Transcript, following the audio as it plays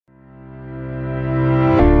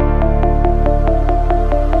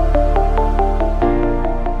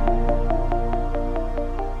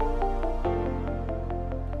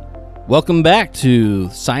Welcome back to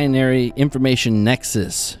C.I.A. Information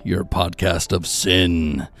Nexus, your podcast of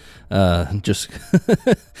sin. I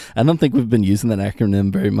don't think we've been using that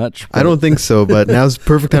acronym very much. I don't think so, but now's the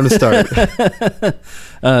perfect time to start.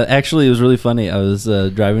 Actually, it was really funny. I was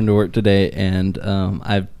driving to work today, and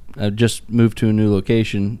I just moved to a new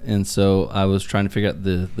location, and so I was trying to figure out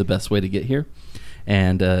the best way to get here,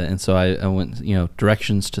 and so I went,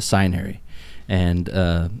 directions to C.I.A. And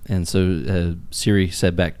so Siri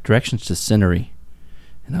said back, directions to Cinery.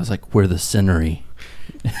 And I was like, we're the Cinery.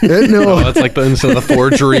 No. That's like instead of the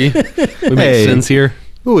forgery. We make sense here.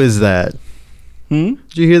 Who is that? Did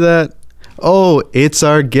you hear that? Oh, it's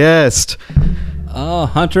our guest. Oh,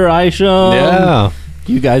 Hunter Isham. Yeah.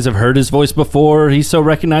 You guys have heard his voice before. He's so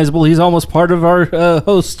recognizable. He's almost part of our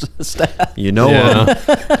host staff. You know him.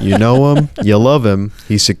 You know him. You love him.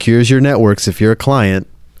 He secures your networks if you're a client.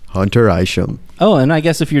 Hunter Isham. Oh, and I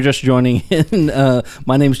guess if you're just joining in,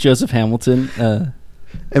 my name's Joseph Hamilton.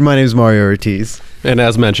 And my name's Mario Ortiz. And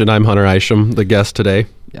as mentioned, I'm Hunter Isham, the guest today.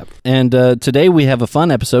 Yep. And today we have a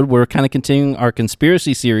fun episode. We're kind of continuing our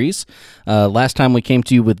conspiracy series. Last time we came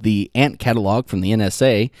to you with the Ant catalog from the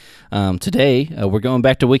NSA. Today we're going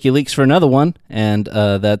back to WikiLeaks for another one, and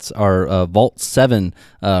that's our Vault7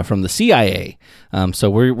 from the CIA. So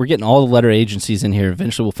we're getting all the letter agencies in here.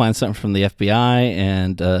 Eventually we'll find something from the FBI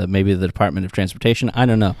and maybe the Department of Transportation. I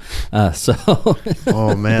don't know.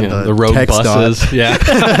 Oh man, the road text buses. dot. Yeah.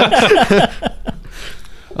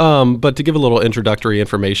 But to give a little introductory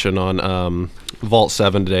information on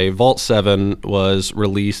Vault7 today, Vault7 was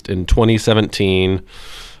released in 2017.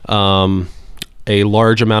 A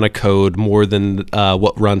large amount of code, more than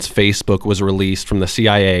what runs Facebook, was released from the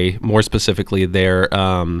CIA, more specifically their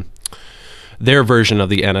version of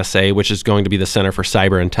the NSA, which is going to be the Center for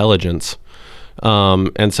Cyber Intelligence.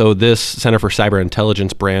 And so this Center for Cyber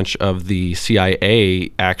Intelligence branch of the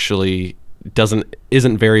CIA actually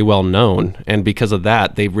isn't very well known, and because of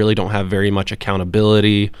that they really don't have very much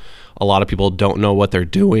accountability. A lot of people don't know what they're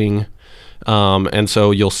doing, and so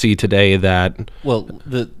you'll see today that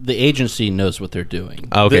the agency knows what they're doing.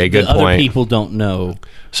 Okay, good point. Other people don't know.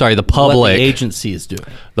 Sorry, the public. What the agency is doing.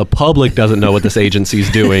 The public doesn't know what this agency is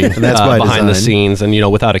doing. And that's by behind the design. scenes,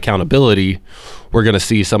 and without accountability, we're going to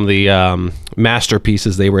see some of the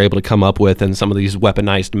masterpieces they were able to come up with, and some of these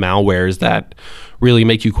weaponized malwares that really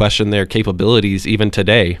make you question their capabilities even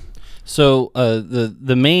today. So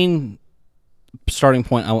the main starting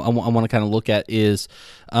point I want to kind of look at is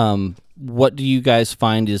what do you guys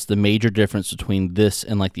find is the major difference between this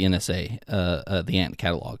and like the NSA, the Ant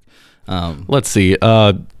catalog? Let's see.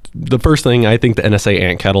 The first thing, I think the NSA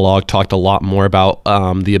Ant catalog talked a lot more about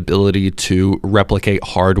the ability to replicate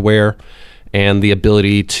hardware and the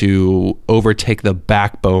ability to overtake the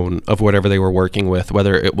backbone of whatever they were working with,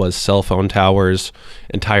 whether it was cell phone towers,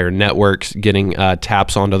 entire networks, getting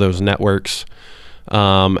taps onto those networks,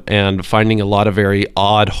 and finding a lot of very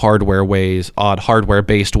odd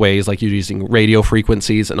hardware-based ways, like you're using radio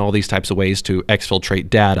frequencies and all these types of ways to exfiltrate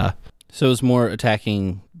data. So it's more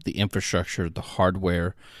attacking the infrastructure, the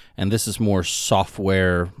hardware, and this is more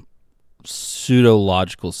software,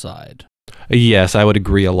 pseudo-logical side. Yes, I would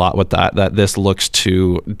agree a lot with that this looks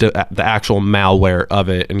to the actual malware of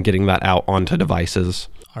it and getting that out onto devices.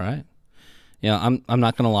 All right. Yeah, I'm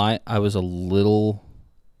not going to lie. I was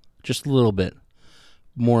just a little bit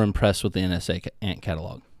more impressed with the NSA Ant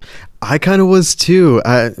catalog. I kind of was too.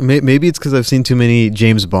 Maybe it's because I've seen too many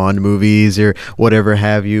James Bond movies or whatever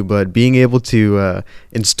have you, but being able to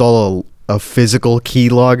install a physical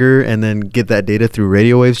keylogger and then get that data through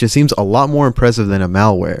radio waves just seems a lot more impressive than a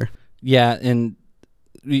malware. Yeah, and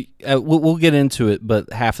we'll get into it,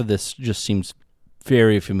 but half of this just seems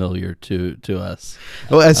very familiar to us.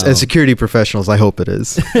 Well, as security professionals, I hope it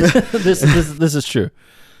is. This is true.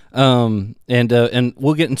 And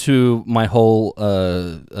we'll get into my whole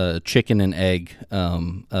chicken and egg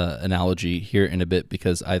analogy here in a bit,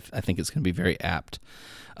 because I think it's going to be very apt.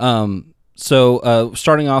 So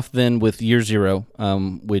starting off then with year zero,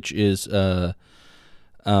 which is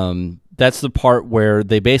that's the part where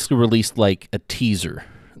they basically released like a teaser.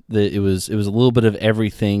 It was a little bit of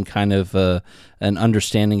everything, kind of an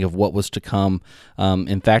understanding of what was to come.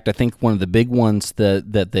 In fact, I think one of the big ones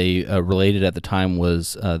that they related at the time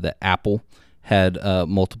was that Apple had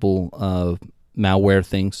multiple malware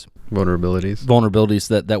things.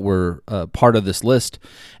 Vulnerabilities that were part of this list,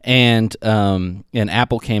 and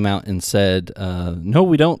Apple came out and said, no,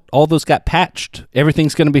 we don't. All those got patched.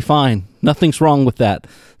 Everything's going to be fine. Nothing's wrong with that.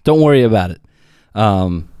 Don't worry about it.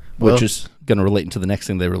 Which is going to relate into the next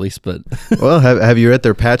thing they release. But well, have you read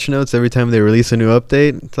their patch notes every time they release a new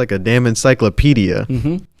update? It's like a damn encyclopedia.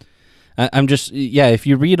 Mm-hmm. I'm just, if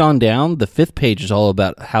you read on down, the 5th page is all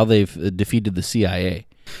about how they've defeated the CIA.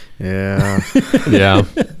 Yeah. Yeah.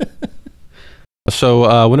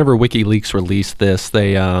 So whenever WikiLeaks released this,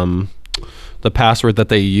 they the password that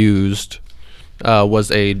they used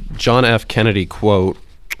was a John F. Kennedy quote.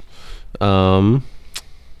 Yeah.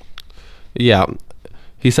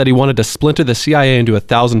 He said he wanted to splinter the CIA into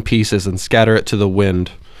 1,000 pieces and scatter it to the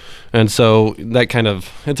wind. And so that kind of,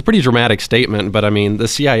 it's a pretty dramatic statement, but I mean, the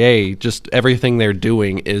CIA, just everything they're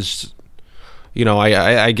doing is,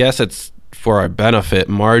 I guess it's for our benefit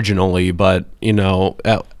marginally, but,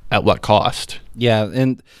 at what cost? Yeah,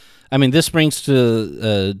 and I mean, this brings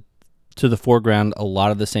to the foreground a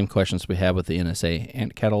lot of the same questions we have with the NSA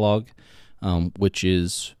Ant Catalog, which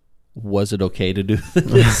is, was it okay to do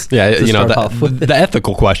this? Yeah, the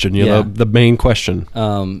ethical question, the main question.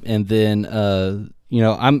 And then,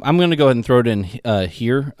 I'm going to go ahead and throw it in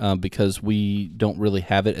here because we don't really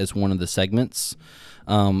have it as one of the segments.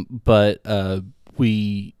 But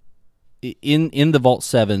we in the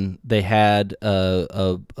Vault7 they had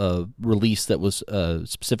a release that was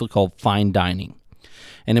specifically called Fine Dining,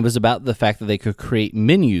 and it was about the fact that they could create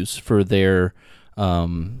menus for their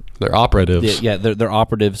operatives. Their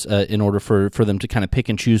operatives in order for them to kind of pick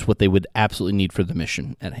and choose what they would absolutely need for the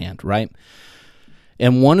mission at hand, right?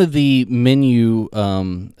 And one of the menu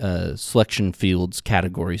selection fields,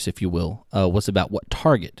 categories, if you will, was about what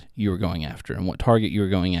target you were going after. And what target you were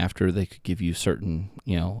going after, they could give you certain,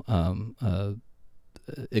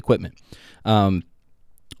 equipment.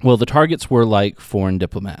 Well, the targets were like foreign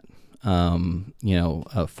diplomat,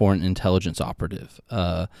 foreign intelligence operative,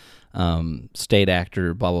 state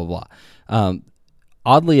actor, blah, blah, blah.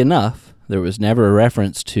 Oddly enough, there was never a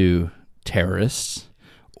reference to terrorists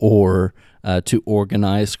or to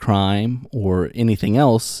organized crime or anything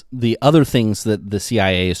else, the other things that the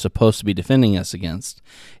CIA is supposed to be defending us against.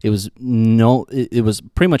 It was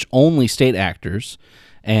pretty much only state actors,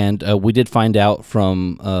 and we did find out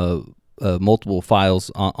from multiple files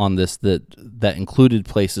on this that included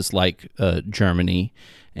places like Germany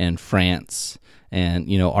and France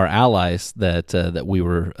and our allies that we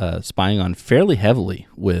were spying on fairly heavily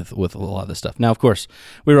with a lot of this stuff. Now, of course,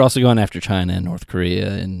 we were also going after China and North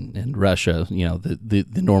Korea and Russia.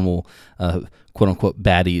 The normal quote unquote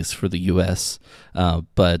baddies for the U.S.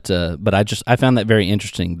 But I found that very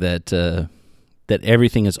interesting that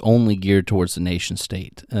everything is only geared towards the nation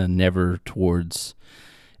state, never towards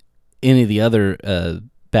any of the other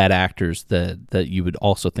bad actors that you would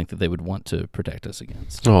also think that they would want to protect us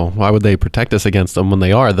against. Oh, why would they protect us against them when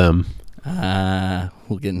they are them?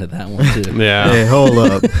 We'll get into that one too. Yeah. Hey, hold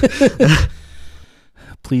up.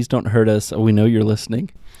 Please don't hurt us. We know you're listening.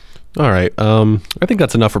 All right. I think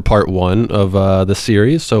that's enough for part 1 of the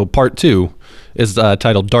series. So part 2 is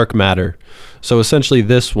titled Dark Matter. So essentially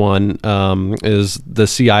this one is the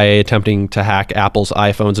CIA attempting to hack Apple's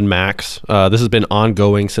iPhones and Macs. This has been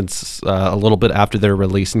ongoing since a little bit after their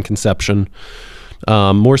release and conception.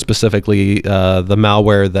 More specifically, the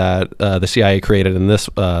malware that the CIA created in this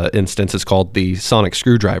instance is called the sonic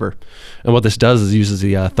screwdriver. And what this does is uses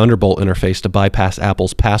the Thunderbolt interface to bypass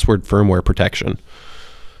Apple's password firmware protection.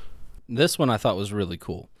 This one I thought was really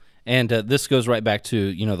cool. And this goes right back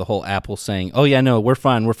to, the whole Apple saying, oh, yeah, no, we're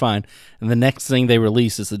fine. And the next thing they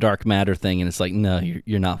release is the dark matter thing. And it's like, no,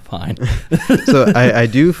 you're not fine. So I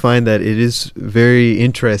do find that it is very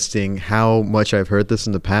interesting how much I've heard this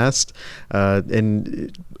in the past.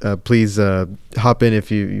 And please hop in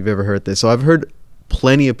if you've ever heard this. So I've heard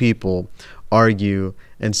plenty of people argue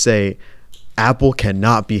and say, Apple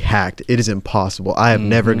cannot be hacked. It is impossible. I have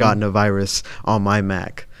never gotten a virus on my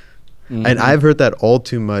Mac. And I've heard that all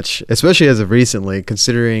too much, especially as of recently,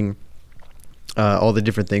 considering all the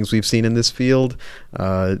different things we've seen in this field.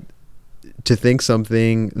 To think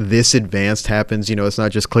something this advanced happens, it's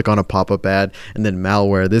not just click on a pop-up ad and then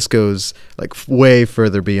malware. This goes like way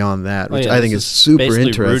further beyond that, which I think is super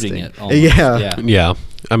interesting. Yeah.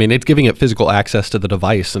 I mean, it's giving it physical access to the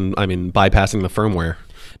device and, bypassing the firmware.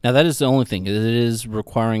 Now, that is the only thing. It is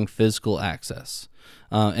requiring physical access.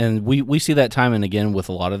 And we see that time and again with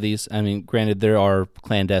a lot of these. I mean, granted, there are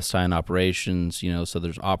clandestine operations, so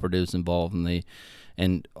there's operatives involved,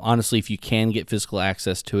 and honestly, if you can get physical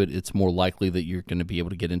access to it, it's more likely that you're going to be able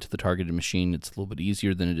to get into the targeted machine. It's a little bit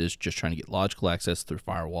easier than it is just trying to get logical access through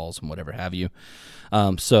firewalls and whatever have you.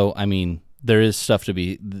 So, I mean, there is stuff to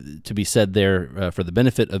be said there for the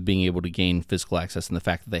benefit of being able to gain physical access and the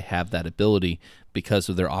fact that they have that ability because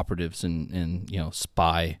of their operatives and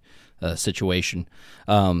spy situation.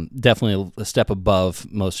 Definitely a step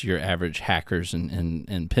above most of your average hackers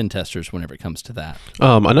and pen testers whenever it comes to that.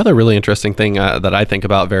 Another really interesting thing that I think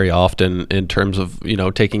about very often in terms of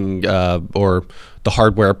taking or the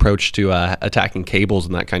hardware approach to attacking cables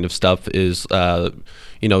and that kind of stuff is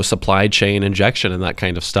supply chain injection and that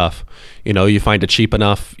kind of stuff. You find a cheap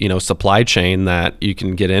enough supply chain that you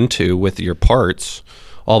can get into with your parts.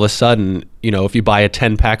 All of a sudden, if you buy a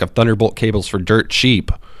 10-pack of Thunderbolt cables for dirt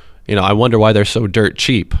cheap, I wonder why they're so dirt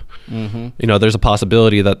cheap. Mm-hmm. There's a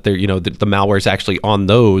possibility that the malware is actually on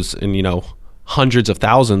those, and hundreds of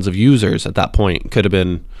thousands of users at that point could have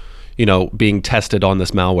been being tested on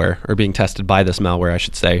this malware, or being tested by this malware, I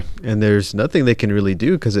should say. And there's nothing they can really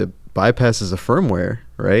do because it bypasses the firmware,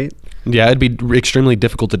 right? Yeah, it'd be extremely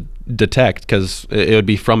difficult to detect because it would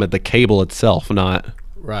be from the cable itself, not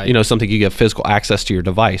something you get physical access to your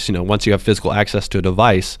device. Once you have physical access to a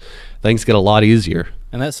device, things get a lot easier.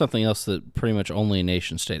 And that's something else that pretty much only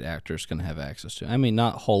nation-state actors can have access to. I mean,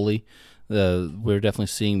 not wholly. We're definitely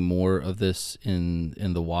seeing more of this in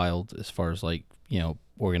the wild as far as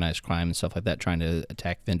organized crime and stuff like that, trying to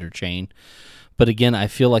attack vendor chain. But again, I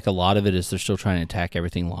feel like a lot of it is they're still trying to attack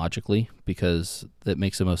everything logically because that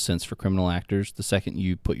makes the most sense for criminal actors. The second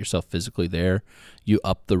you put yourself physically there, you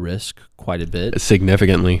up the risk quite a bit.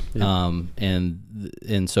 Significantly.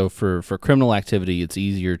 And so for criminal activity, it's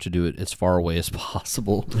easier to do it as far away as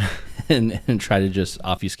possible and try to just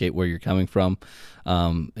obfuscate where you're coming from.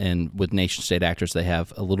 And with nation-state actors, they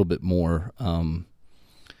have a little bit more...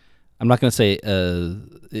 I'm not going to say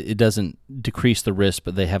it doesn't decrease the risk,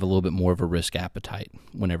 but they have a little bit more of a risk appetite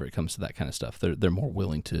whenever it comes to that kind of stuff. They're more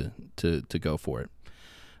willing to go for it.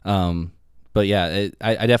 But yeah,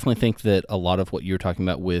 I definitely think that a lot of what you're talking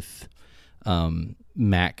about with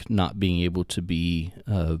Mac not being able to be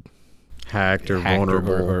hacked or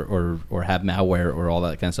vulnerable or have malware or all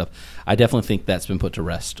that kind of stuff, I definitely think that's been put to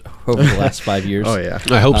rest over the last 5 years. Oh yeah,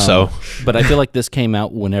 I hope so. But I feel like this came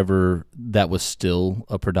out whenever that was still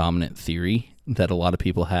a predominant theory that a lot of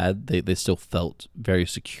people had. They still felt very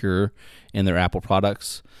secure in their Apple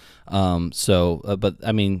products. But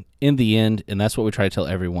I mean, in the end, and that's what we try to tell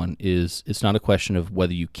everyone, is it's not a question of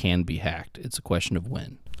whether you can be hacked. It's a question of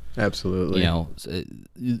when. Absolutely.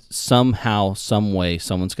 Somehow, some way,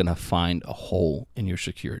 someone's going to find a hole in your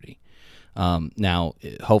security. Now,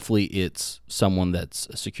 hopefully it's someone that's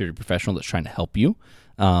a security professional that's trying to help you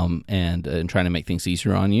and trying to make things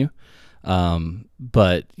easier on you.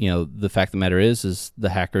 But, the fact of the matter is the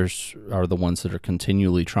hackers are the ones that are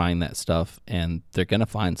continually trying that stuff, and they're going to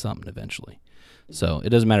find something eventually. So it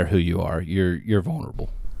doesn't matter who you are. You're vulnerable.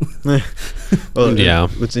 Well, yeah.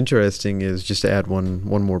 What's interesting is, just to add one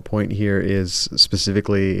more point here, is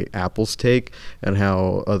specifically Apple's take on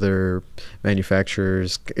how other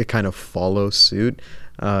manufacturers kind of follow suit.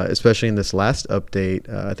 Especially in this last update,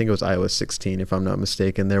 I think it was iOS 16, if I'm not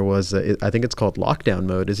mistaken. There was, I think it's called lockdown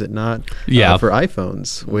mode, is it not? Yeah. For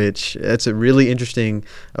iPhones, which that's a really interesting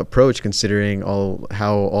approach considering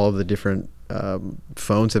how all the different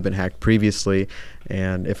phones have been hacked previously.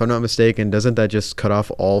 And if I'm not mistaken, doesn't that just cut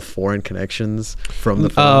off all foreign connections from the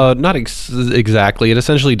phone? Not exactly. It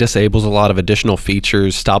essentially disables a lot of additional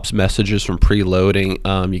features, stops messages from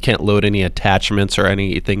preloading. You can't load any attachments or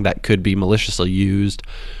anything that could be maliciously used.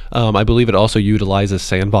 I believe it also utilizes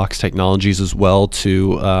sandbox technologies as well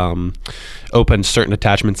to open certain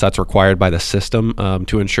attachments that's required by the system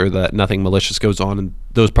to ensure that nothing malicious goes on. And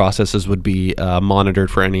those processes would be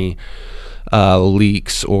monitored for any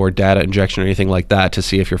leaks or data injection or anything like that to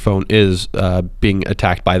see if your phone is being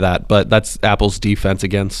attacked by that. But that's Apple's defense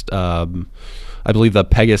against, I believe, the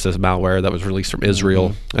Pegasus malware that was released from Israel.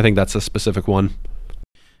 Mm-hmm. I think that's a specific one.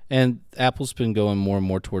 And Apple's been going more and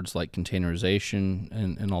more towards containerization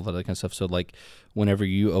and all that kind of stuff. So whenever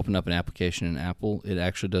you open up an application in Apple, it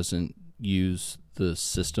actually doesn't use the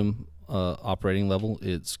system operating level.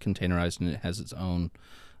 It's containerized and it has its own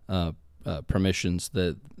permissions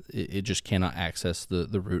that it just cannot access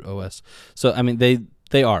the root OS. So I mean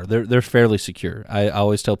they're fairly secure. I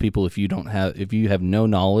always tell people if you have no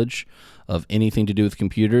knowledge of anything to do with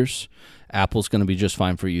computers, Apple's going to be just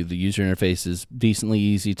fine for you. The user interface is decently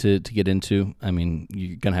easy to get into. I mean,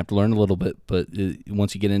 you're going to have to learn a little bit, but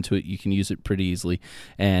once you get into it, you can use it pretty easily,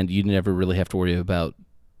 and you never really have to worry about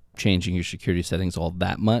changing your security settings all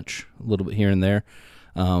that much, a little bit here and there.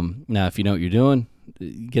 Now, if you know what you're doing,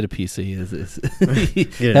 get a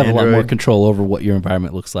PC. You have a lot more control over what your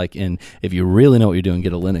environment looks like, and if you really know what you're doing,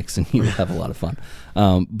 get a Linux, and you'll have a lot of fun.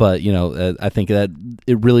 But I think that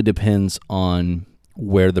it really depends on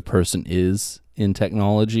where the person is in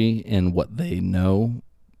technology and what they know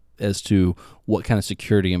as to what kind of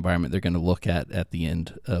security environment they're going to look at the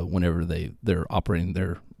end whenever they're operating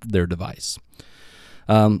their device.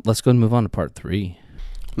 Let's go and move on to part 3.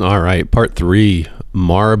 All right, part 3,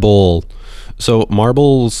 Marble. So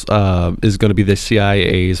Marbles is going to be the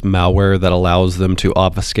CIA's malware that allows them to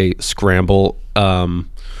obfuscate, scramble, and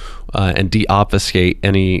deobfuscate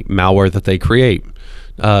any malware that they create.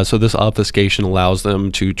 So this obfuscation allows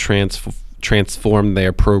them to transform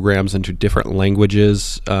their programs into different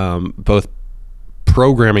languages, both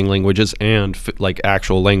programming languages and like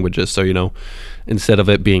actual languages. So, instead of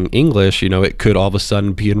it being English, it could all of a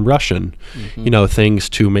sudden be in Russian. Things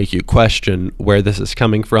to make you question where this is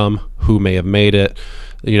coming from, who may have made it.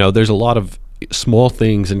 There's a lot of small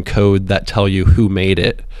things in code that tell you who made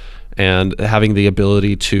it, and having the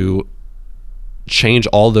ability to change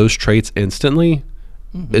all those traits instantly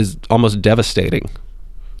is almost devastating.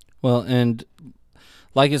 Well, and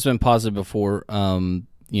like it's been posited before,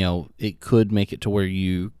 it could make it to where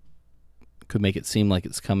you could make it seem like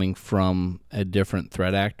it's coming from a different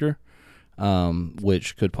threat actor,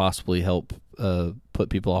 which could possibly help put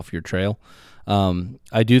people off your trail.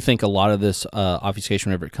 I do think a lot of this obfuscation,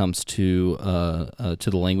 whenever it comes to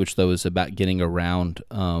the language, though, is about getting around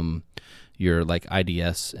your like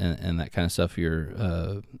IDS and that kind of stuff,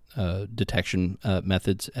 your detection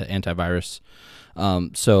methods, antivirus.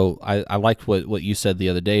 So I liked what you said the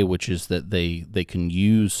other day, which is that they can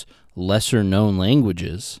use lesser known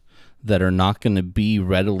languages that are not going to be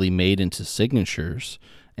readily made into signatures,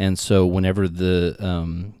 and so whenever the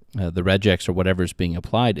regex or whatever is being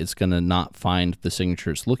applied, it's going to not find the signature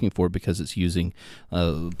it's looking for because it's using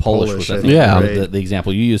Polish, which I think the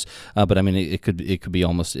example you use. But I mean, it could be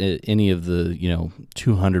almost any of the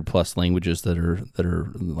 200 plus languages that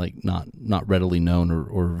are like not readily known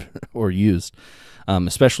or used,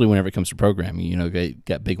 especially whenever it comes to programming.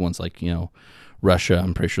 Got big ones like Russia.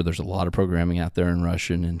 I'm pretty sure there's a lot of programming out there in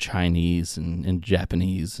Russian and Chinese and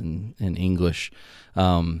Japanese and English.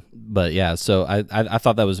 But yeah, so I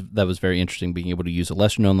thought that was very interesting, being able to use a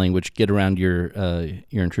lesser known language, get around your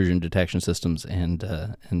intrusion detection systems, and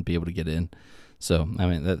be able to get in. So I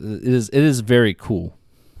mean, it is very cool.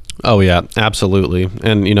 Oh yeah, absolutely.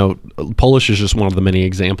 And Polish is just one of the many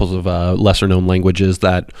examples of lesser known languages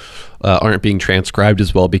that aren't being transcribed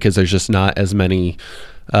as well, because there's just not as many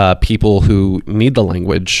people who need the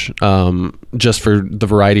language, just for the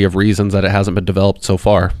variety of reasons that it hasn't been developed so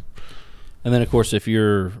far. And then, of course, if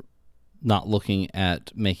you're not looking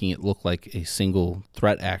at making it look like a single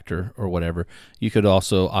threat actor or whatever, you could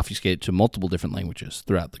also obfuscate it to multiple different languages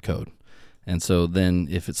throughout the code. And so then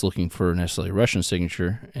if it's looking for necessarily a Russian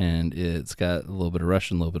signature and it's got a little bit of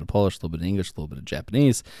Russian, a little bit of Polish, a little bit of English, a little bit of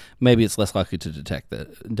Japanese, maybe it's less likely to detect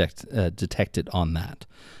it on that.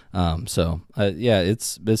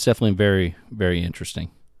 It's definitely very, very interesting.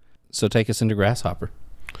 So take us into Grasshopper.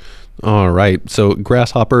 All right. So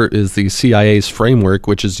Grasshopper is the CIA's framework,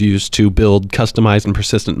 which is used to build customized and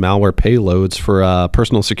persistent malware payloads for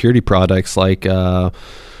personal security products like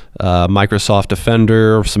Microsoft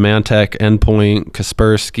Defender, Symantec, Endpoint,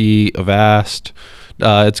 Kaspersky, Avast.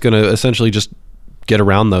 It's going to essentially just get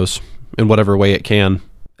around those in whatever way it can.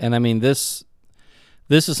 And I mean, this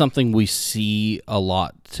is something we see a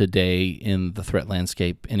lot today in the threat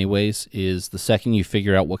landscape anyways, is the second you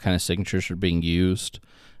figure out what kind of signatures are being used,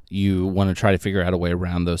 you want to try to figure out a way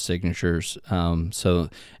around those signatures. And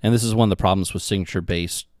this is one of the problems with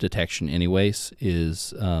signature-based detection anyways,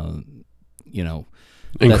 is,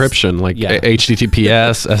 encryption, like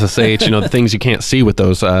HTTPS, SSH, the things you can't see with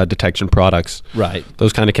those detection products. Right.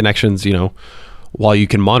 Those kind of connections, while you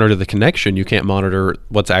can monitor the connection, you can't monitor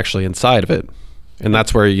what's actually inside of it. And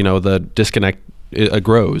that's where, the disconnect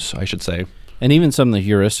grows, I should say. And even some of the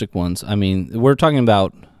heuristic ones, I mean, we're talking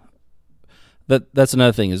about, that's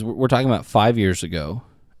another thing, is we're talking about 5 years ago,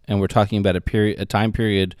 and we're talking about a time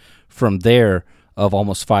period from there of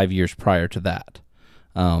almost 5 years prior to that.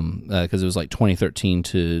 Because it was like 2013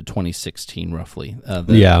 to 2016 roughly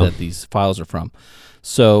that these files are from.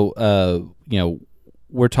 So,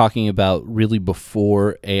 we're talking about really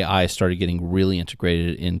before AI started getting really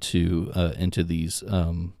integrated into these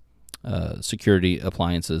security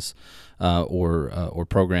appliances or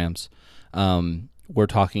programs. We're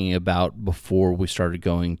talking about before we started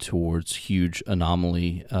going towards huge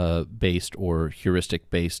anomaly based or heuristic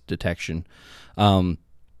based detection.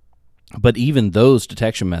 But even those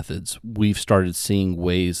detection methods, we've started seeing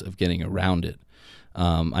ways of getting around it.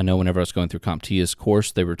 I know whenever I was going through CompTIA's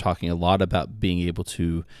course, they were talking a lot about being able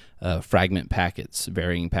to fragment packets,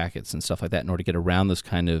 varying packets, and stuff like that in order to get around those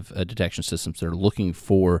kind of detection systems. They're looking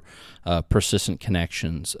for persistent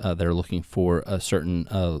connections. They're looking for a certain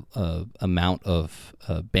amount of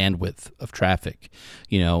bandwidth of traffic,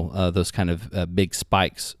 those kind of big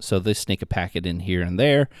spikes. So they sneak a packet in here and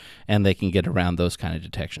there, and they can get around those kind of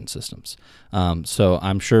detection systems. So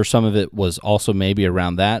I'm sure some of it was also maybe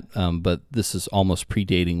around that, but this is almost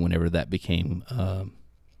predating whenever that became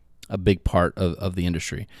a big part of the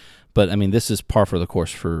industry. But I mean, this is par for the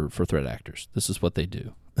course for threat actors. This is what they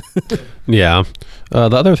do. Yeah.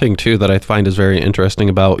 The other thing too that I find is very interesting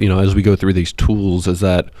about, as we go through these tools is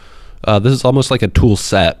that this is almost like a tool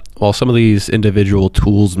set. While some of these individual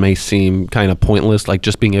tools may seem kind of pointless, like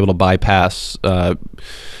just being able to bypass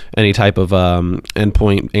any type of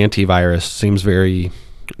endpoint antivirus seems very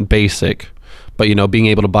basic. But, being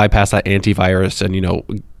able to bypass that antivirus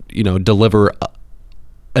and, deliver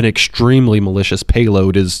an extremely malicious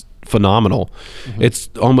payload is phenomenal.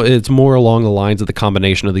 Mm-hmm. It's more along the lines of the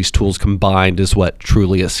combination of these tools combined is what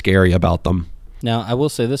truly is scary about them. Now, I will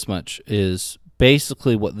say this much is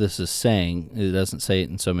basically what this is saying. It doesn't say it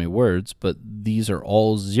in so many words, but these are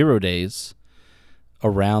all 0 days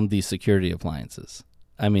around these security appliances.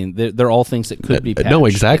 I mean, they're all things that could be patched. No,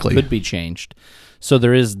 exactly. Could be changed. So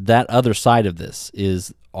there is that other side of this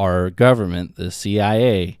is our government, the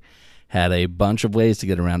CIA, had a bunch of ways to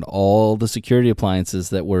get around all the security appliances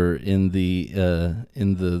that were in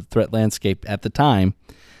the threat landscape at the time,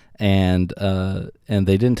 and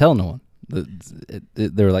they didn't tell no one.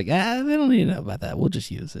 They were like, they don't need to know about that. We'll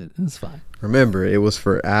just use it. It's fine. Remember, it was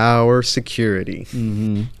for our security.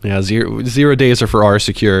 Mm-hmm. Yeah, 0 days are for our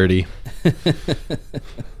security.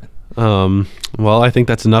 Well, I think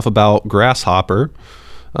that's enough about Grasshopper.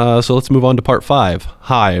 So let's move on to part 5,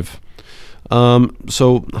 Hive.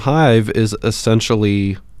 So Hive is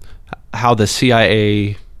essentially how the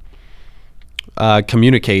CIA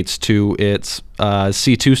communicates to its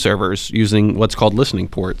C2 servers using what's called listening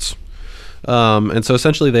ports. And so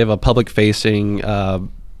essentially they have a public-facing,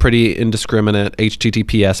 pretty indiscriminate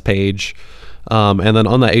HTTPS page. And then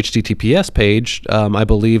on that HTTPS page, I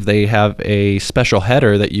believe they have a special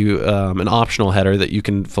header that an optional header that you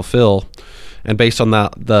can fulfill. And based on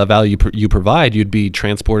that, the value you provide, you'd be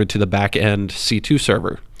transported to the back-end C2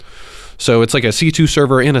 server. So it's like a C2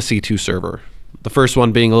 server and a C2 server. The first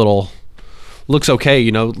one being looks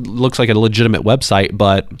okay, looks like a legitimate website,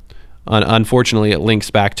 but unfortunately it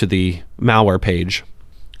links back to the malware page.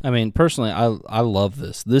 I mean, personally, I love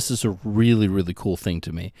this. This is a really, really cool thing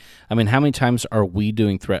to me. I mean, how many times are we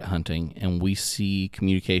doing threat hunting and we see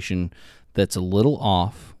communication that's a little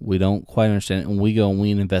off, we don't quite understand it, and we go and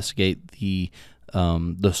we investigate the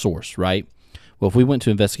source, right? Well, if we went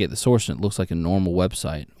to investigate the source and it looks like a normal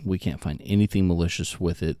website, we can't find anything malicious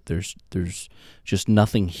with it. There's just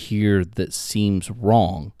nothing here that seems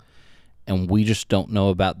wrong, and we just don't know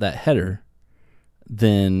about that header,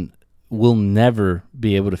 then we'll never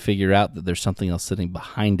be able to figure out that there's something else sitting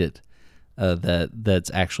behind it that's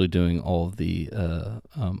actually doing all the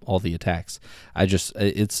attacks.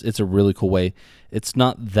 It's a really cool way. It's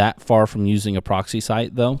not that far from using a proxy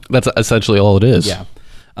site, though. That's essentially all it is. Yeah,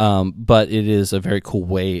 but it is a very cool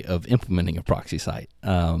way of implementing a proxy site.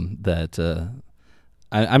 I'm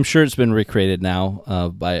sure it's been recreated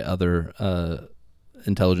now by other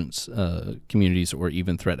intelligence communities or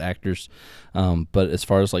even threat actors. But as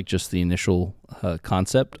far as like just the initial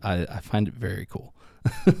concept, I find it very cool.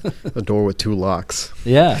 A door with 2 locks.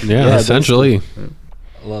 Yeah, essentially.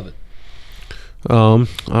 I love it.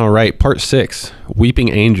 All right, part 6, Weeping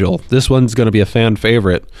Angel. This one's going to be a fan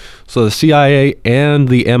favorite. So the CIA and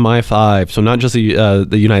the MI5, so not just the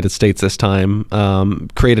United States this time,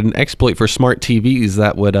 created an exploit for smart TVs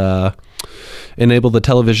that would enable the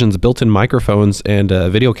television's built-in microphones and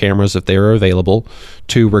video cameras, if they are available,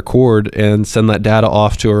 to record and send that data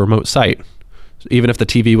off to a remote site, even if the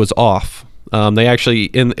TV was off. They actually,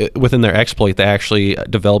 within their exploit, they actually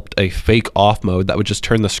developed a fake off mode that would just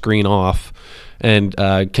turn the screen off and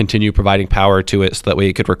continue providing power to it so that way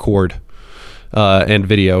it could record and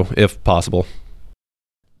video if possible.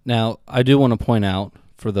 Now, I do want to point out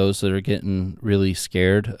for those that are getting really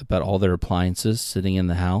scared about all their appliances sitting in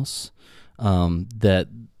the house, that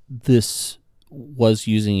this was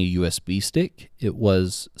using a USB stick. It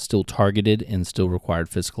was still targeted and still required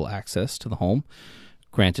physical access to the home.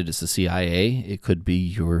 Granted, it's the CIA. It could be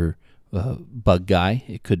your bug guy.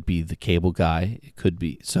 It could be the cable guy. It could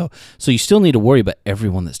be so you still need to worry about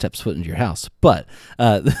everyone that steps foot into your house, but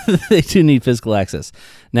they do need physical access.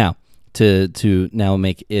 Now, to now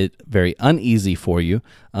make it very uneasy for you,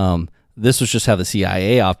 This was just how the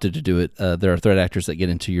CIA opted to do it. There are threat actors that get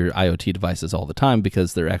into your IoT devices all the time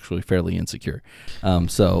because they're actually fairly insecure.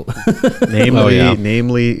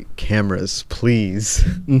 Namely cameras, please.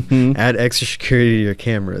 Add extra security to your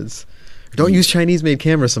cameras. Don't use Chinese-made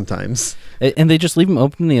cameras sometimes. And they just leave them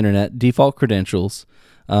open on the internet, default credentials.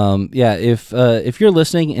 If you're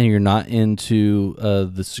listening and you're not into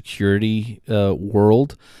the security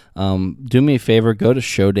world, do me a favor, go to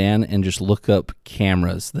Shodan and just look up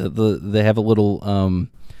cameras. They have a little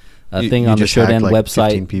thing on the Shodan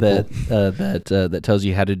website that tells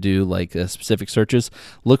you how to do like specific searches.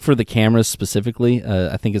 Look for the cameras specifically.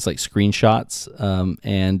 I think it's like screenshots,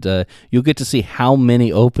 and you'll get to see how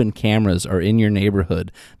many open cameras are in your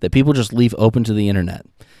neighborhood that people just leave open to the internet.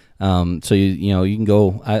 So you can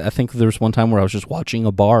go. I think there was one time where I was just watching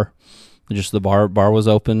a bar. Just the bar was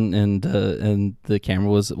open and the camera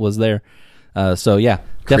was there. So yeah,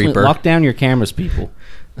 definitely Creeper. lock down your cameras, people.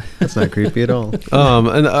 That's not creepy at all.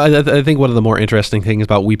 And I think one of the more interesting things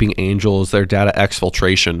about Weeping Angel is their data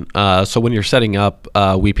exfiltration. So when you're setting up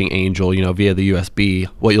Weeping Angel, via the USB,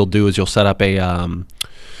 what you'll do is you'll set up a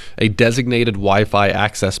designated Wi-Fi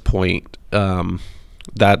access point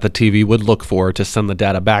that the TV would look for to send the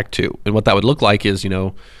data back to. And what that would look like is,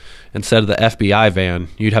 instead of the FBI van,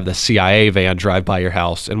 you'd have the CIA van drive by your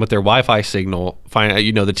house. And with their Wi-Fi signal,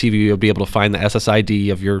 the TV would be able to find the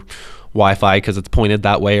SSID of your Wi-Fi because it's pointed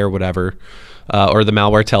that way or whatever, or the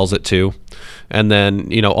malware tells it to. And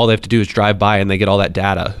then, all they have to do is drive by and they get all that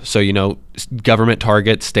data. So, government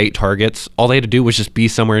targets, state targets, all they had to do was just be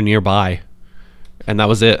somewhere nearby. And that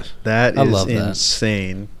was it. That is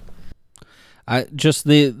insane. Just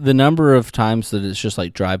the number of times that it's just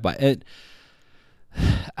like drive by.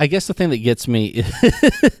 I guess the thing that gets me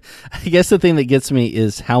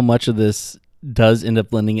is how much of this does end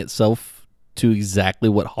up lending itself to exactly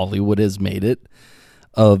what Hollywood has made it.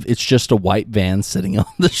 It's just a white van sitting on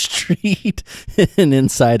the street, and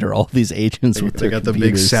inside are all these agents with their got computers.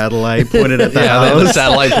 the big satellite pointed at the house. Yeah, the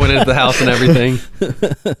satellite pointed at the house and everything.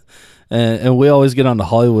 And we always get onto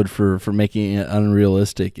Hollywood for making it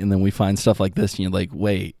unrealistic, and then we find stuff like this, and you're like,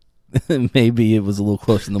 wait, maybe it was a little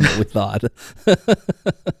closer than what we thought.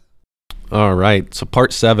 All right, so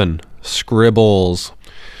part 7, scribbles.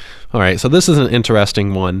 All right, so this is an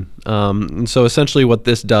interesting one. And so essentially what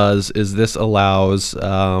this does is this allows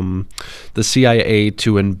the CIA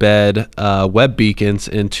to embed web beacons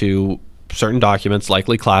into certain documents,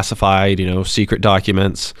 likely classified, secret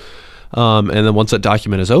documents. And then once that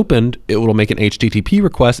document is opened, it will make an HTTP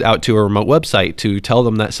request out to a remote website to tell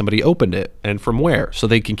them that somebody opened it and from where, so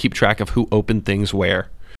they can keep track of who opened things where.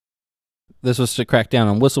 This was to crack down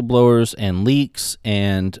on whistleblowers and leaks,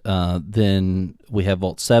 and then we have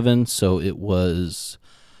Vault7, so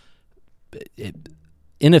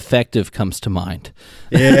ineffective comes to mind.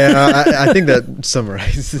 Yeah, I think that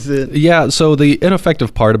summarizes it. Yeah, so the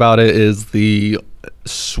ineffective part about it is the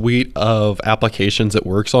suite of applications it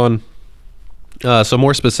works on. So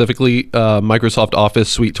more specifically, Microsoft Office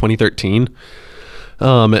Suite 2013,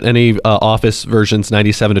 and any Office versions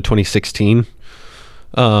 97 to 2016.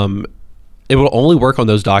 It will only work on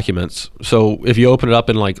those documents. So if you open it up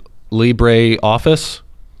in like LibreOffice,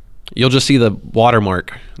 you'll just see the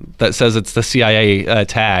watermark that says it's the CIA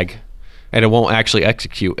tag, and it won't actually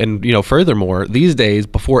execute. And furthermore, these days,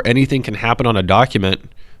 before anything can happen on a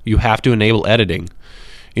document, you have to enable editing.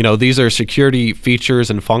 These are security features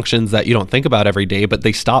and functions that you don't think about every day, but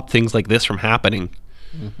they stop things like this from happening.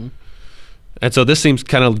 Mm-hmm. And so this seems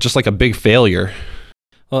kind of just like a big failure.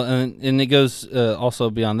 Well, and it goes also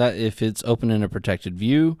beyond that. If it's open in a protected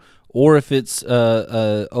view, or if it's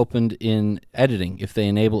opened in editing, if they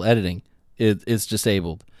enable editing, it's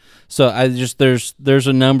disabled. So there's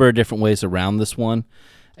a number of different ways around this one,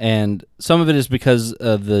 and some of it is because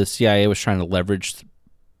the CIA was trying to leverage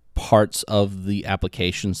parts of the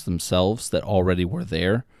applications themselves that already were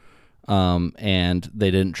there, and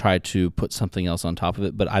they didn't try to put something else on top of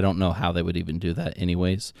it. But I don't know how they would even do that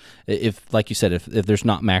anyways. If, like you said, if there's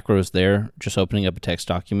not macros there, just opening up a text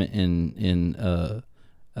document in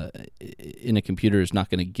a computer is not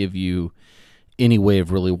going to give you any way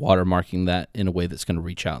of really watermarking that in a way that's going to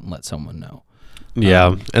reach out and let someone know.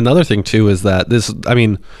 Yeah, and the other thing too is that this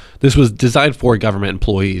was designed for government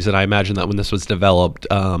employees, and I imagine that when this was developed,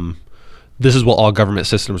 this is what all government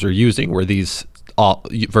systems are using, were these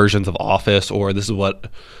versions of Office, or this is what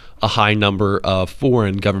a high number of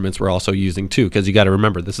foreign governments were also using too, because you got to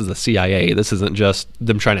remember, this is the CIA. This isn't just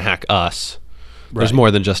them trying to hack us. There's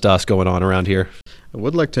more than just us going on around here. I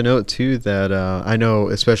would like to note too that I know,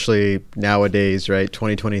 especially nowadays, right,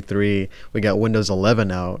 2023, we got Windows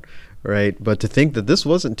 11 out, right? But to think that this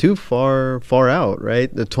wasn't too far out,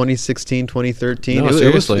 right? The 2016, 2013, No,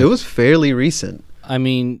 seriously. it was fairly recent. I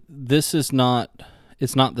mean, this is not.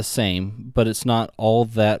 It's not the same, but it's not all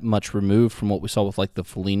that much removed from what we saw with like the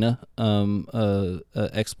Felina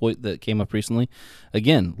exploit that came up recently.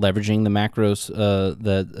 Again, leveraging the macros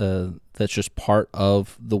that's just part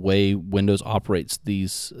of the way Windows operates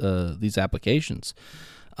these applications.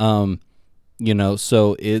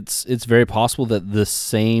 So it's very possible that the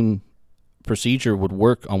same procedure would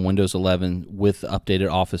work on Windows 11 with the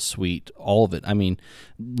updated Office suite, all of it. I mean,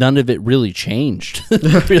 none of it really changed.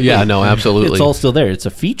 Really. Yeah, no, absolutely. It's all still there. It's a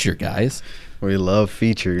feature, guys. We love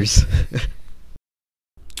features.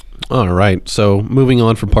 All right, so moving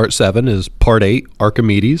on from part 7 is part 8,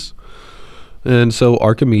 Archimedes. And so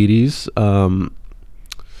Archimedes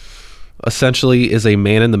essentially is a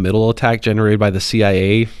man-in-the-middle attack generated by the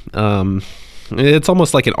CIA. It's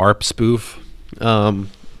almost like an ARP spoof,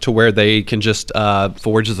 to where they can just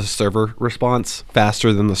forge the server response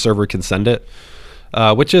faster than the server can send it,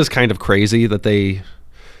 which is kind of crazy that they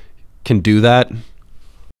can do that.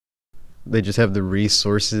 They just have the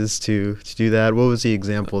resources to do that. What was the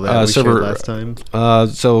example that we showed last time?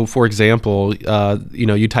 So, for example,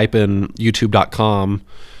 you type in youtube.com,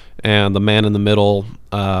 and the man in the middle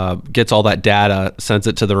gets all that data, sends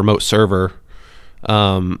it to the remote server.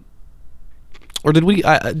 Or did we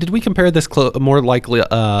compare this more likely?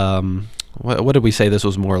 What did we say this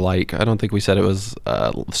was more like? I don't think we said it was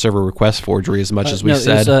server request forgery as much as we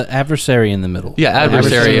said. It was adversary in the middle. Yeah,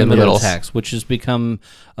 adversary in the middle attacks, which has become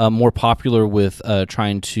more popular with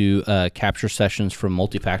trying to capture sessions from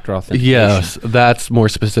multi-factor authentication. Yes, that's more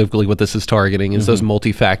specifically what this is targeting, is those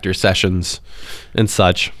multi-factor sessions and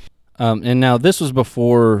such. And now this was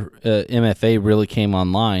before MFA really came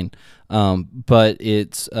online. But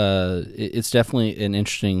it's definitely an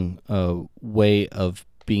interesting way of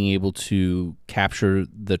being able to capture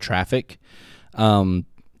the traffic. So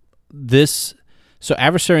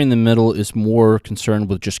adversary in the middle is more concerned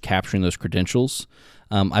with just capturing those credentials.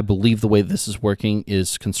 I believe the way this is working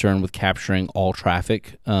is concerned with capturing all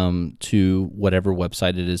traffic to whatever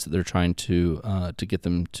website it is that they're trying to get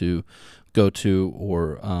them to go to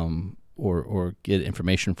or get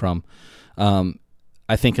information from.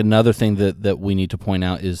 I think another thing that we need to point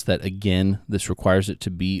out is that, again, this requires it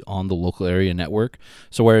to be on the local area network.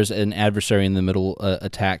 So whereas an adversary in the middle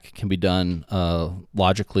attack can be done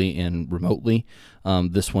logically and remotely,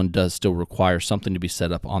 this one does still require something to be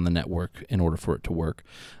set up on the network in order for it to work.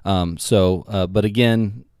 But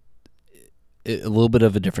again, a little bit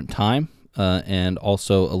of a different time and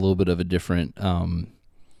also a little bit of a different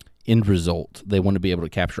end result. They want to be able to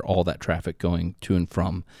capture all that traffic going to and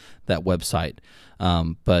from that website.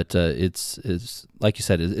 But it's like you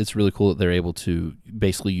said, it's really cool that they're able to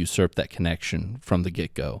basically usurp that connection from the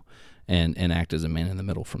get-go and act as a man in the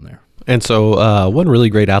middle from there. And so one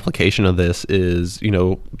really great application of this is,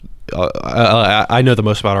 I know the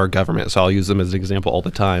most about our government, so I'll use them as an example all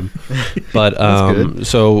the time. But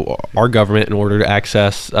so our government, in order to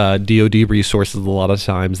access DoD resources, a lot of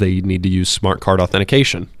times they need to use smart card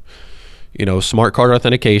authentication. Smart card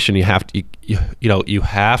authentication, you have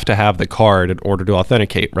to have the card in order to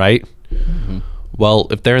authenticate, right? Mm-hmm. Well,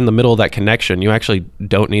 if they're in the middle of that connection, you actually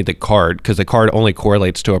don't need the card, because the card only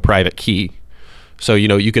correlates to a private key. So,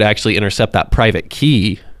 you could actually intercept that private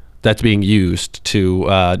key that's being used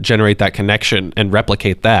to generate that connection and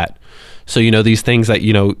replicate that. So, these things that,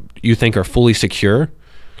 you think are fully secure,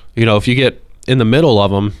 if you get in the middle of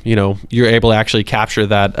them, you're able to actually capture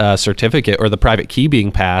that certificate or the private key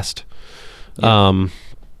being passed.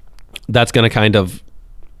 That's going to kind of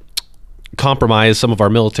compromise some of our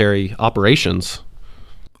military operations.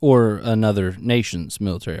 Or another nation's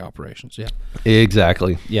military operations, yeah.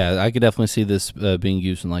 Exactly. Yeah, I could definitely see this being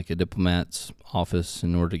used in like a diplomat's office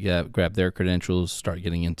in order to grab their credentials, start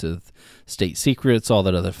getting into state secrets, all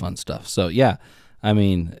that other fun stuff. So, yeah, I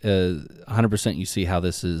mean, 100% you see how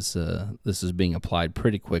this is being applied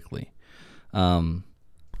pretty quickly. All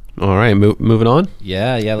right, moving on.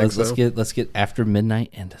 Yeah. Let's get After Midnight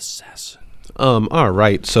and Assassin. All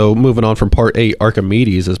right, so moving on from part 8,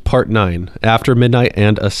 Archimedes, is part 9, After Midnight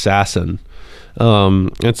and Assassin.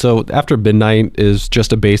 And so After Midnight is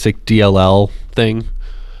just a basic DLL thing,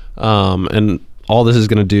 and all this is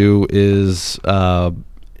going to do is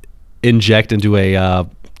inject into a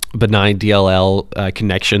benign DLL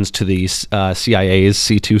connections to the CIA's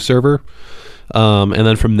C2 server. And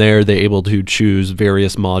then from there, they're able to choose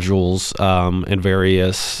various modules and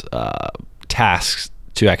various tasks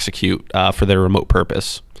to execute for their remote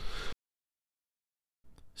purpose.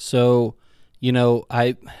 So,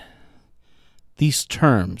 these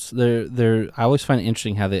terms, I always find it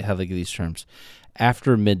interesting how they give these terms.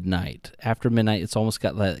 After midnight, it's almost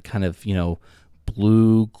got that kind of,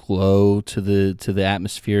 blue glow to the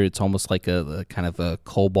atmosphere. It's almost like a kind of a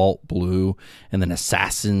cobalt blue. And then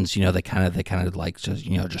assassins, they kind of like just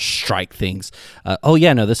strike things.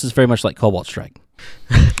 This is very much like Cobalt Strike.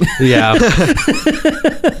 Yeah.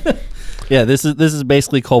 Yeah, this is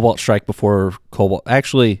basically Cobalt Strike before Cobalt.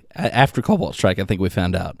 Actually, after Cobalt Strike, I think we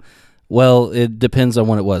found out. Well, it depends on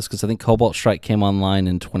when it was, because I think Cobalt Strike came online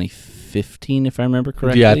in 2015, if I remember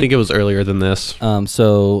correctly. Yeah, I think it was earlier than this.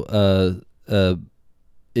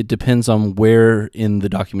 It depends on where in the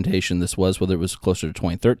documentation this was, whether it was closer to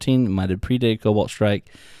 2013, it might have predated Cobalt Strike,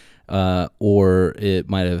 or it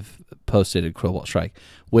might have postdated Cobalt Strike,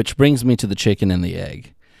 which brings me to the chicken and the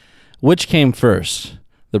egg. Which came first?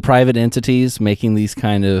 The private entities making these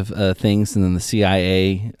kind of things, and then the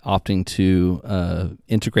CIA opting to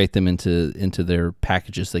integrate them into their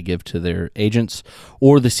packages they give to their agents,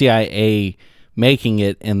 or the CIA making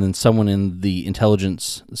it, and then someone in the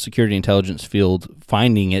security intelligence field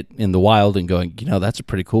finding it in the wild and going, that's a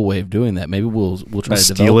pretty cool way of doing that. Maybe we'll try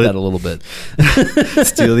to develop that a little bit.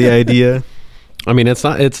 Steal the idea. I mean, it's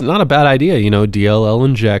not a bad idea, DLL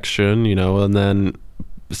injection, and then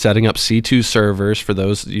setting up C2 servers for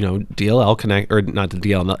those, DLL connect, or not the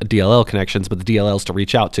DLL connections, but the DLLs to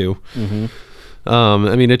reach out to. Mm-hmm.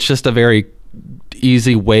 I mean, it's just a very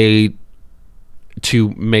easy way to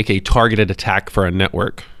make a targeted attack for a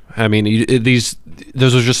network. I mean,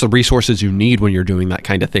 those are just the resources you need when you're doing that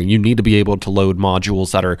kind of thing. You need to be able to load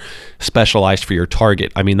modules that are specialized for your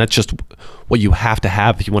target. I mean, that's just what you have to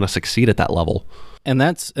have if you want to succeed at that level. And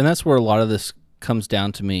that's where a lot of this comes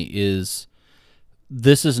down to me is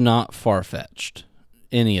this is not far-fetched,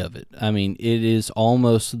 any of it. I mean, it is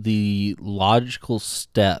almost the logical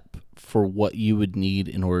step for what you would need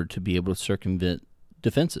in order to be able to circumvent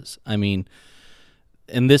defenses. I mean,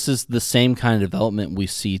 and this is the same kind of development we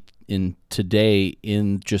see in today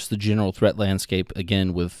in just the general threat landscape,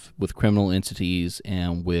 again, with criminal entities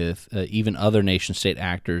and with even other nation-state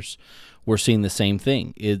actors. We're seeing the same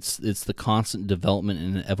thing. It's the constant development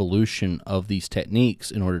and evolution of these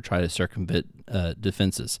techniques in order to try to circumvent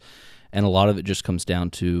defenses, and a lot of it just comes down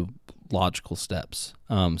to logical steps.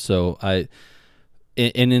 In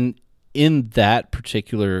that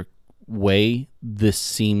particular way, this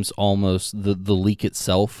seems almost the leak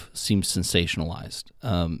itself seems sensationalized.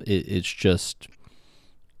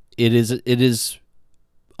 It is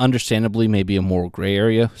understandably maybe a moral gray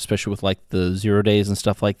area, especially with like the 0 days and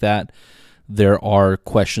stuff like that. There are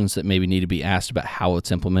questions that maybe need to be asked about how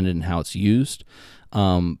it's implemented and how it's used.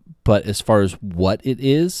 But as far as what it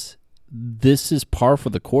is, this is par for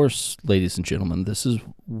the course, ladies and gentlemen. This is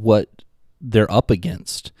what they're up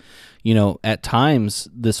against. At times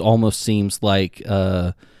this almost seems like,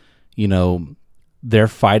 they're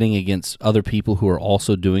fighting against other people who are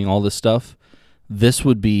also doing all this stuff. This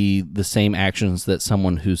would be the same actions that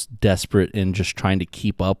someone who's desperate and just trying to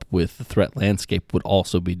keep up with the threat landscape would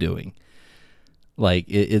also be doing. Like,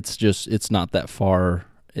 it's not that far.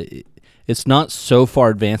 It's not so far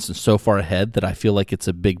advanced and so far ahead that I feel like it's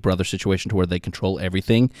a Big Brother situation to where they control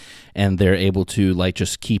everything and they're able to like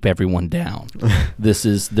just keep everyone down.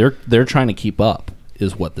 They're trying to keep up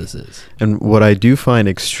is what this is. And what I do find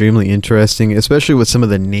extremely interesting, especially with some of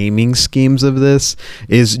the naming schemes of this,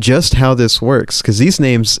 is just how this works, because these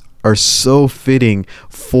names are so fitting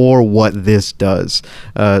for what this does.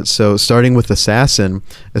 So starting with Assassin,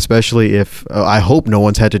 especially if I hope no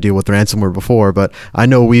one's had to deal with ransomware before, but I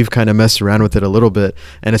know we've kind of messed around with it a little bit,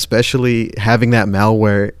 and especially having that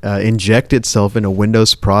malware inject itself in a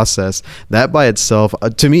Windows process, that by itself,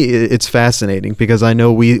 to me, it's fascinating, because I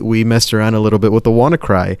know we messed around a little bit with the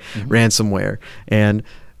WannaCry ransomware, and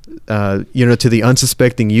to the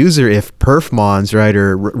unsuspecting user, if perfmons, right,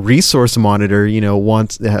 or resource monitor,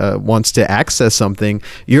 wants to access something,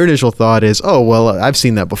 your initial thought is, oh, well, I've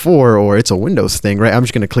seen that before, or it's a Windows thing, right? I'm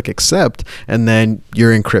just going to click accept, and then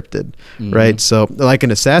you're encrypted, right? So like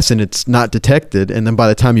an assassin, it's not detected, and then by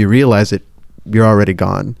the time you realize it, you're already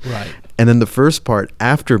gone. Right. And then the first part,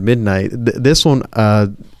 after midnight, this one, a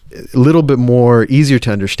little bit more easier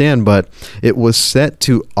to understand, but it was set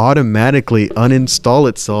to automatically uninstall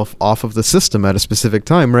itself off of the system at a specific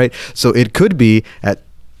time, right? So it could be at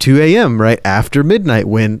 2 a.m., right, after midnight,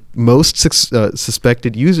 when most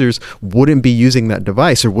suspected users wouldn't be using that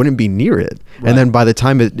device or wouldn't be near it. Right. And then by the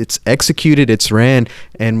time it's executed, it's ran,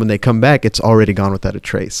 and when they come back, it's already gone without a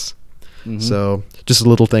trace. So just a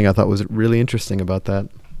little thing I thought was really interesting about that.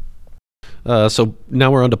 So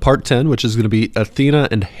now we're on to part 10, which is going to be Athena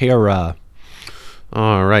and Hera.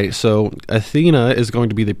 All right, so Athena is going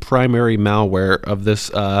to be the primary malware of this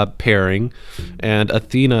pairing, and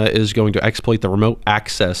Athena is going to exploit the remote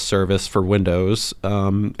access service for Windows,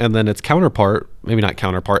 and then its counterpart, maybe not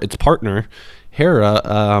counterpart, its partner,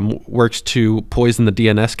 Hera, works to poison the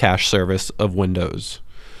DNS cache service of Windows.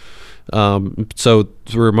 So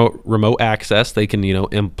through remote access, they can,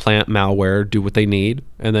 implant malware, do what they need,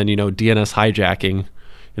 and then, DNS hijacking,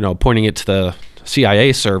 pointing it to the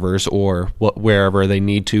C.I.A. servers or wherever they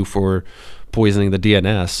need to for poisoning the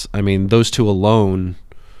DNS. I mean, those two alone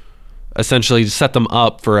essentially set them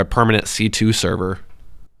up for a permanent C2 server.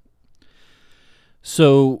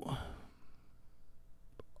 So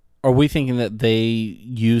are we thinking that they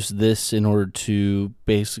use this in order to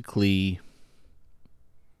basically,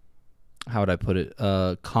 how would I put it,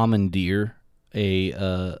 commandeer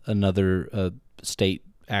another state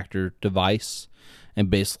actor device and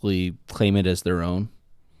basically claim it as their own?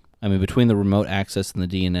 I mean, between the remote access and the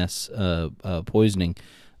DNS poisoning,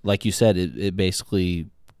 like you said, it basically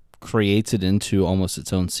creates it into almost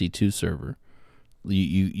its own C2 server.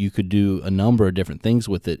 You could do a number of different things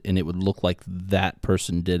with it, and it would look like that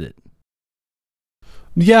person did it.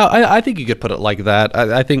 Yeah, I think you could put it like that.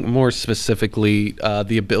 I think more specifically,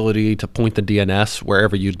 the ability to point the DNS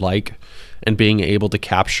wherever you'd like and being able to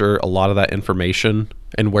capture a lot of that information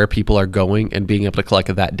and where people are going and being able to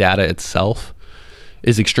collect that data itself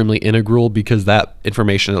is extremely integral, because that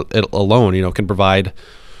information alone, can provide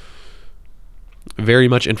very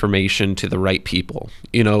much information to the right people.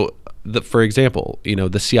 For example,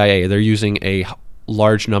 the CIA, they're using a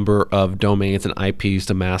large number of domains and IPs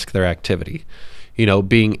to mask their activity.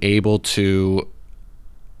 Being able to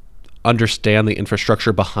understand the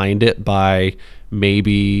infrastructure behind it by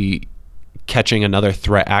maybe catching another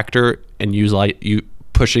threat actor and you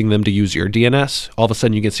pushing them to use your DNS. All of a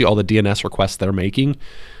sudden, you can see all the DNS requests they're making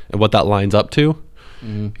and what that lines up to.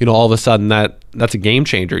 Mm-hmm. All of a sudden, that's a game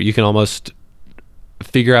changer. You can almost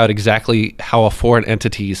figure out exactly how a foreign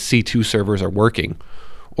entity's C2 servers are working,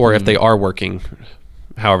 or if they are working,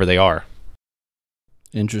 however they are.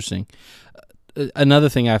 Interesting. Another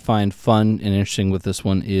thing I find fun and interesting with this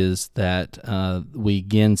one is that we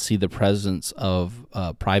again see the presence of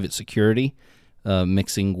private security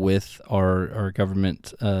mixing with our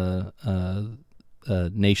government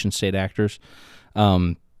nation-state actors,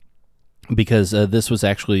 because this was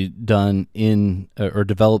actually done in or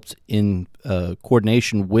developed in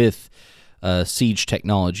coordination with Siege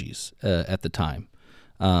Technologies at the time.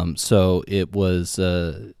 So it was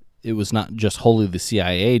not just wholly the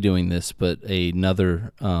CIA doing this, but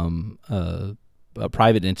another a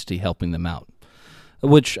private entity helping them out.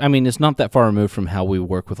 Which, I mean, is not that far removed from how we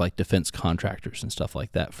work with like defense contractors and stuff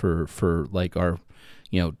like that for like our,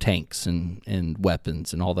 tanks and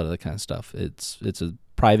weapons and all that other kind of stuff. It's a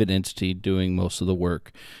private entity doing most of the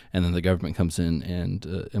work, and then the government comes in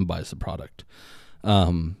and buys the product.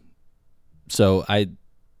 So I'm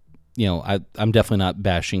definitely not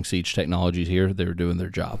bashing Siege Technologies here. They're doing their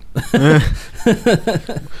job.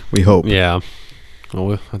 We hope. Yeah.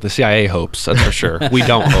 Well, the CIA hopes, that's for sure. We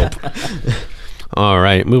don't hope. All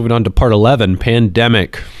right, moving on to part 11,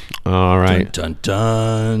 pandemic. All right. Dun,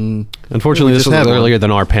 dun, dun. Unfortunately, this was earlier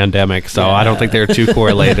than our pandemic, so I don't think they're too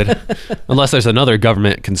correlated. Unless there's another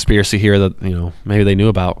government conspiracy here that, maybe they knew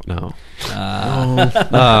about. No.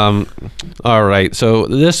 All right, so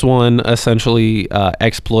this one essentially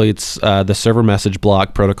exploits the server message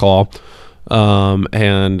block protocol,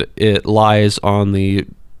 and it lies on the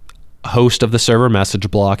host of the server message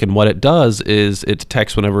block, and what it does is it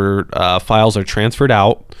detects whenever files are transferred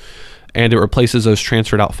out, and it replaces those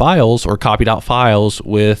transferred out files or copied out files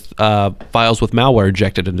with files with malware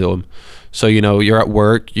injected into them. So you're at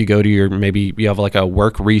work, you go to maybe you have like a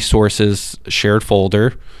work resources shared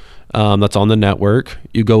folder that's on the network.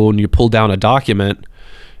 You go and you pull down a document,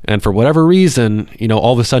 and for whatever reason,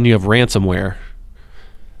 all of a sudden you have ransomware.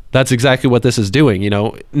 That's exactly what this is doing.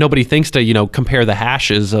 Nobody thinks to, compare the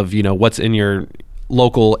hashes of, what's in your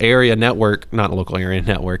local area network, not local area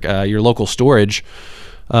network, your local storage.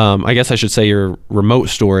 I guess I should say your remote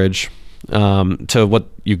storage, to what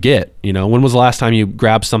you get. When was the last time you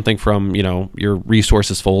grabbed something from, your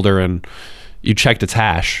resources folder and you checked its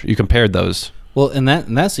hash? You compared those. Well, and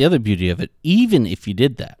that's the other beauty of it. Even if you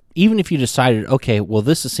did that, even if you decided, okay, well,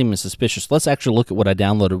 this is seeming suspicious, let's actually look at what I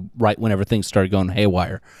downloaded right whenever things started going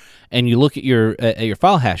haywire, and you look at your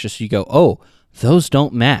file hashes, you go, oh, those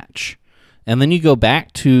don't match. And then you go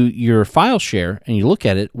back to your file share and you look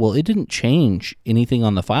at it, well, it didn't change anything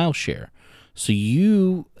on the file share. So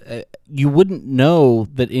you wouldn't know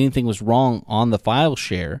that anything was wrong on the file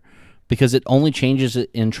share, because it only changes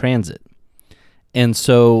it in transit. And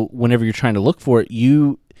so whenever you're trying to look for it,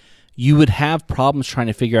 you would have problems trying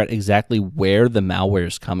to figure out exactly where the malware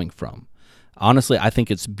is coming from. Honestly, I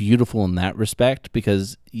think it's beautiful in that respect,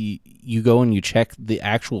 because you go and you check the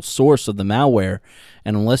actual source of the malware,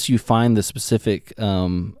 and unless you find the specific,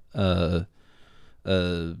 what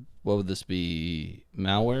would this be?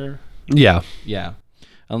 Malware? Yeah. Yeah.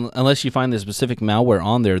 Unless you find the specific malware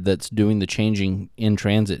on there that's doing the changing in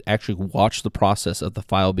transit, actually watch the process of the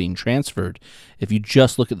file being transferred. If you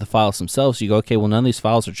just look at the files themselves, you go, okay, well, none of these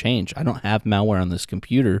files are changed. I don't have malware on this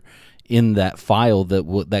computer in that file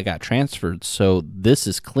that got transferred, so this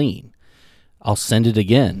is clean. I'll send it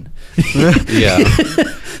again. Yeah.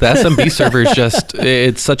 The SMB server is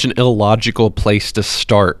it's such an illogical place to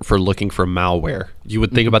start for looking for malware. You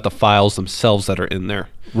would think about the files themselves that are in there.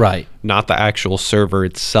 Right. Not the actual server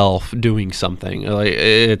itself doing something. Like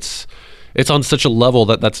it's on such a level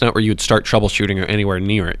that's not where you'd start troubleshooting or anywhere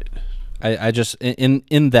near it. I just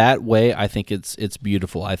in that way, I think it's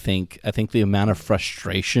beautiful. I think the amount of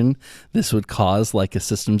frustration this would cause, like a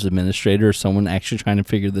systems administrator or someone actually trying to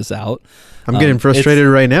figure this out. I'm getting frustrated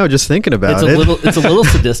right now just thinking about it. It's a little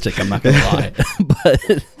sadistic, I'm not gonna lie,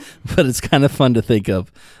 but it's kind of fun to think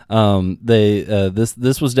of.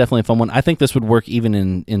 This was definitely a fun one. I think this would work even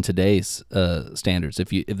in today's standards.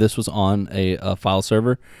 If this was on a file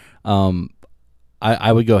server,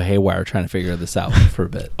 I would go haywire trying to figure this out for a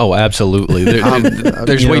bit. Oh, absolutely.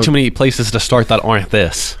 There's way too many places to start that aren't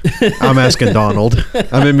this. I'm asking Donald.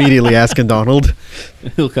 I'm immediately asking Donald.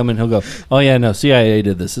 He'll come in, he'll go, oh yeah, no, C.I.A.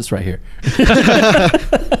 did this. It's right here.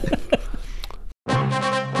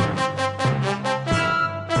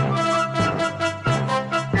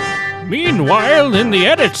 Meanwhile, in the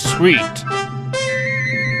edit suite.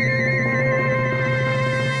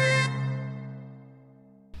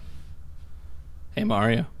 Hey,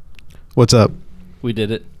 Mario. What's up? We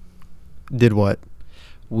did it. Did what?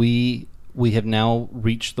 We have now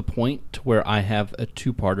reached the point to where I have a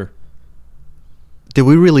two-parter. Did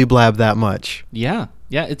we really blab that much? Yeah.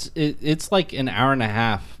 It's like an hour and a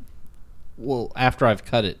half. Well, after I've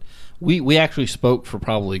cut it, we actually spoke for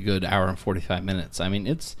probably a good hour and 45 minutes. I mean,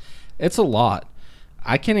 it's a lot.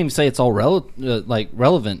 I can't even say it's all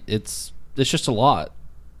relevant. It's just a lot.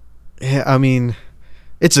 Yeah, I mean,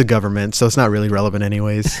 it's a government, so it's not really relevant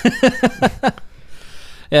anyways.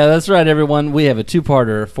 Yeah, that's right, everyone. We have a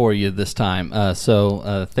two-parter for you this time.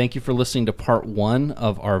 So thank you for listening to part 1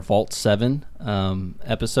 of our Vault7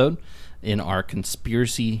 episode in our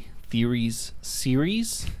conspiracy theories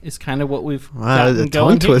series is kind of what we've gotten a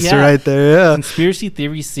going. tongue twister right there, yeah. Conspiracy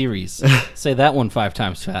theories series. Say that one 5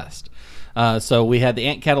 times fast. So we had the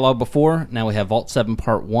Ant catalog before. Now we have Vault7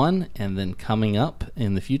 Part 1, and then coming up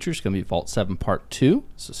in the future is going to be Vault7 Part 2.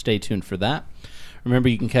 So stay tuned for that. Remember,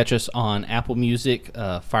 you can catch us on Apple Music,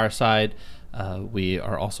 Fireside. We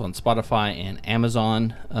are also on Spotify and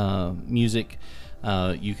Amazon Music.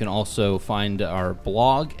 You can also find our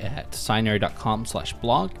blog at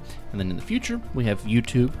scinary.com/blog. And then in the future, we have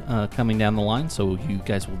YouTube coming down the line, so you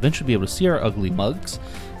guys will eventually be able to see our ugly mugs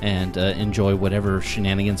and enjoy whatever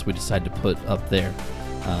shenanigans we decide to put up there.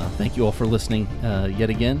 Thank you all for listening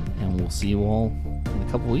yet again, and we'll see you all in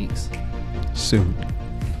a couple weeks. Soon.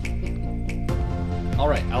 All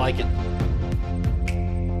right, I like it.